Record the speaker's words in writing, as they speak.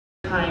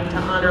time to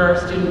honor our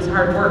students'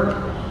 hard work.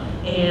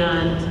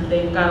 And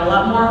they've got a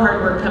lot more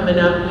hard work coming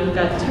up. We've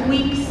got 2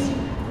 weeks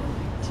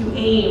to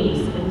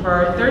Ames. And for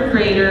our 3rd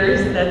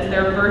graders, that's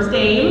their first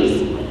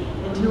Ames.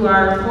 And to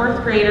our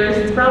 4th graders,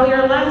 it's probably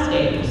our last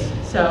Ames.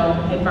 So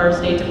if our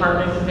State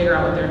Department can figure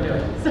out what they're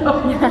doing.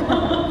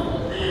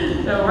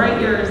 So write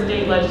your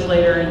state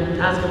legislator and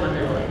ask them what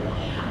they're doing.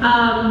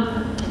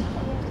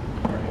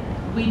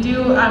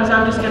 So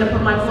I'm just going to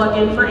put my plug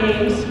in for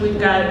Ames.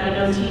 I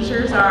know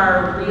teachers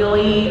are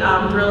really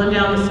drilling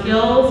down the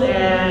skills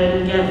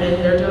and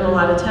they're doing a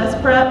lot of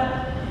test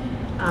prep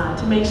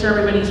to make sure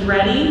everybody's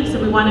ready.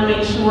 So we want to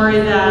make sure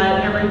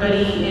that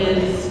everybody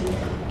is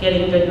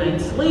getting a good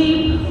night's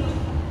sleep,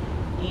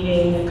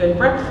 eating a good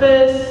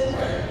breakfast,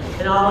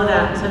 and all of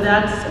that. So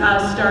that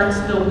starts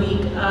the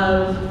week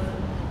of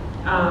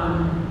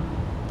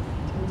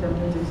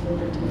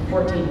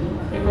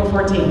April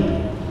 14th.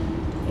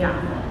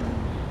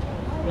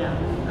 Yeah,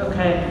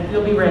 okay,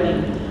 you'll be ready.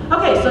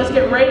 Okay, so let's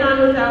get right on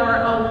with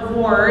our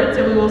awards,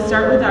 and we will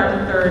start with our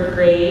 3rd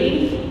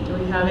grade. Do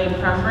we have a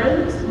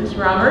preference? Ms.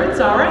 Roberts,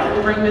 all right,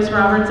 we'll bring Ms.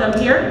 Roberts up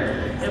here,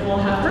 and we'll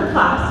have her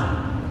class.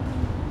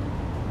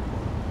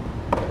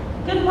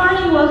 Good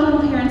morning,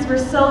 welcome parents. We're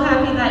so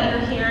happy that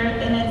you're here,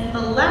 and it's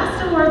the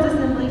last awards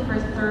assembly for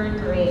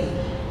 3rd grade.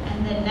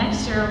 And then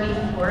next year will be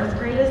 4th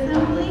grade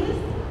assemblies.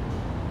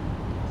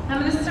 I'm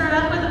going to start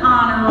off with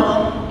honor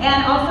roll,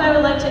 and also I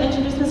would like to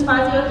introduce Ms.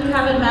 Fazio if you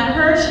haven't met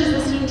her. She's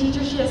a student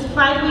teacher. She has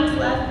 5 weeks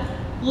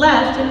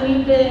left, and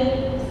we've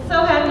been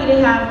so happy to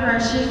have her.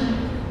 She's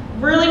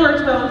really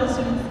worked well with the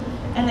students,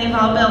 and they've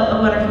all built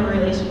a wonderful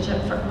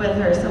relationship with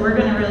her, so we're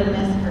going to really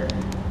miss her.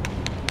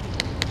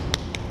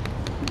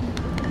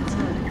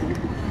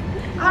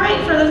 All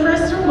right, for the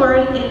first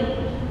award,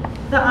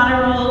 the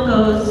honor roll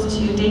goes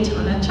to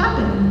Daytona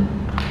Chapin.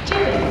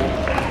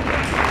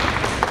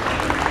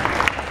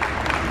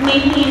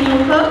 Nathaniel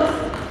Close,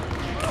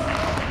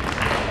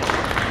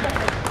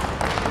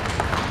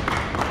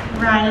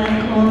 Riley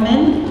Coleman,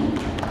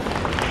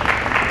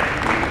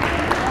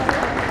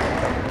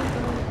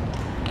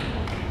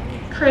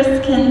 Chris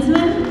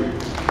Kinsman,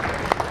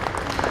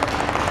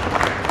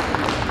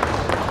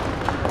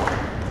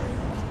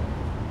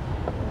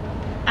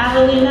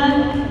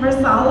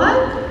 Aly3rdGrHonorRoll,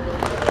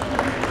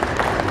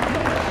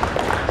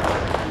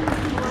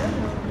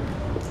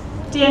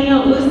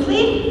 Daniel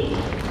Oosley,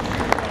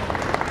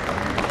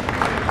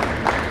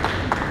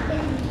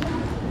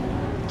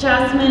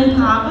 Jasmine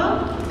Pavo,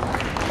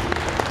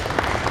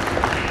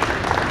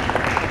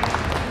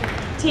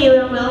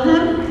 Taylor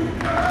Wilhelm,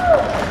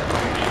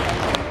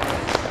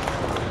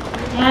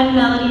 and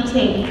Melody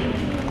Tate.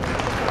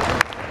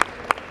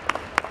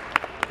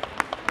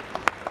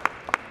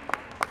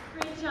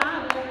 Great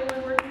job,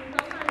 everyone working so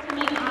hard to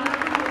make honor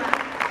come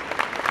last.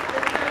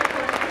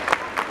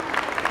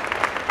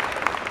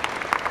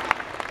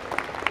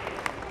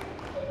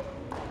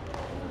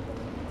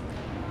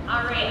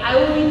 All right, I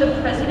will read the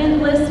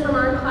president list from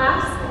our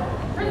class.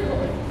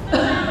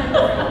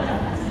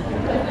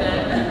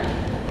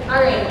 All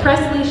right,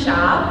 Presley Shaw.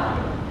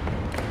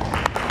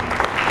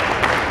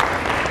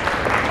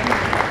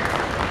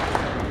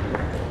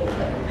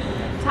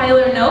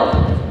 Tyler Nope.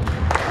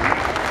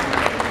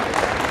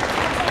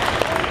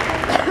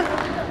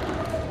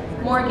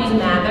 Morgan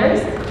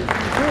Mathers.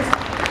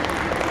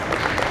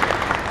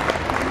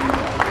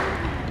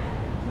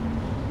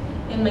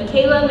 And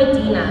Michaela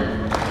Medina.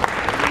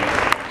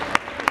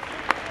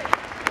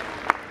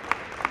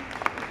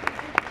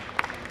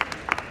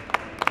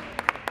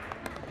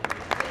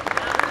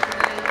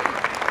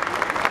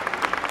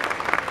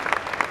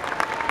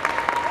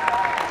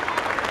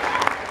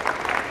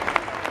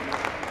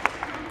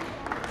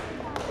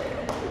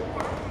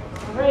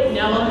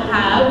 Now we'll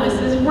have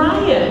Mrs.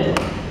 Ryan.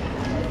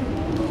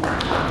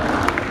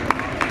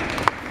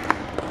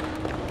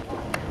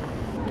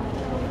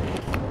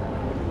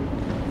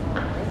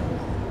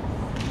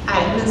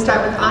 Alright, I'm going to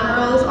start with honor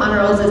rolls. Honor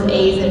rolls is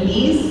A's and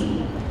B's.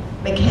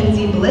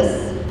 Mackenzie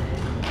Bliss.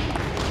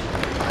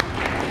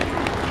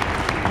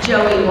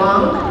 Joey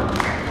Wong.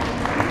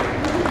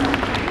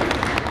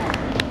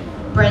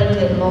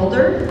 Brendan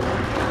Mulder.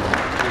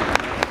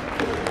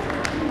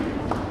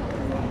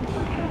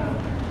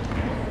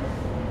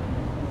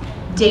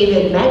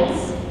 David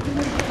Metz,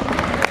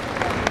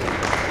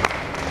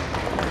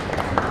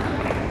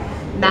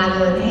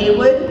 Madeline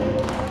Haywood,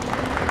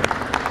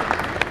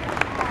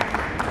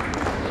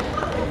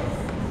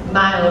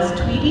 Miles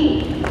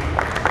Tweedy,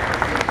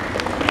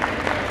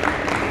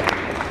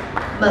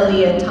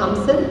 Malia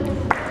Thompson,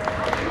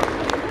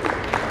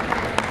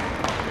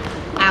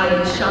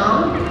 Ali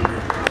Shaw,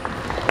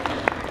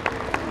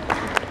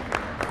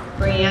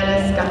 Brianna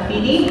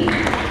Scaffidi,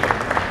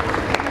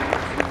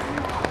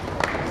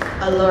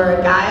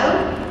 Alora Guile,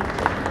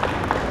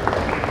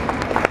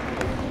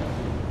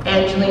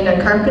 Angelina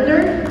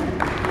Carpenter,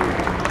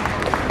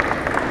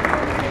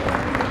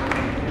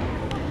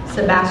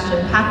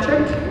 Sebastian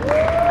Patrick,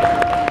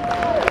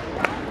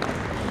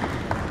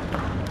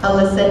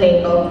 Alyssa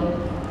Nagel.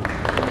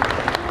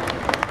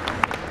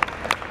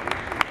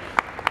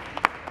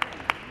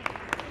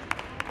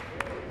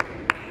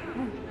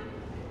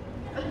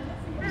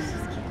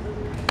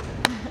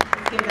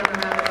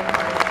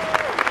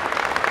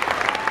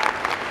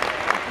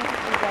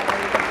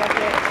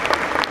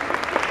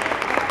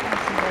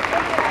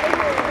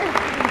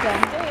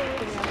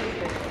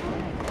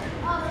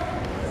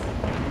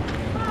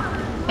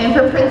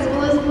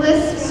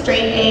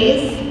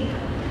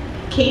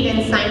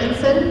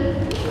 Simonson.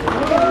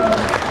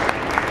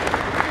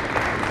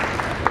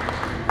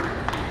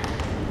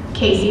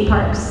 Casey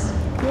Parks.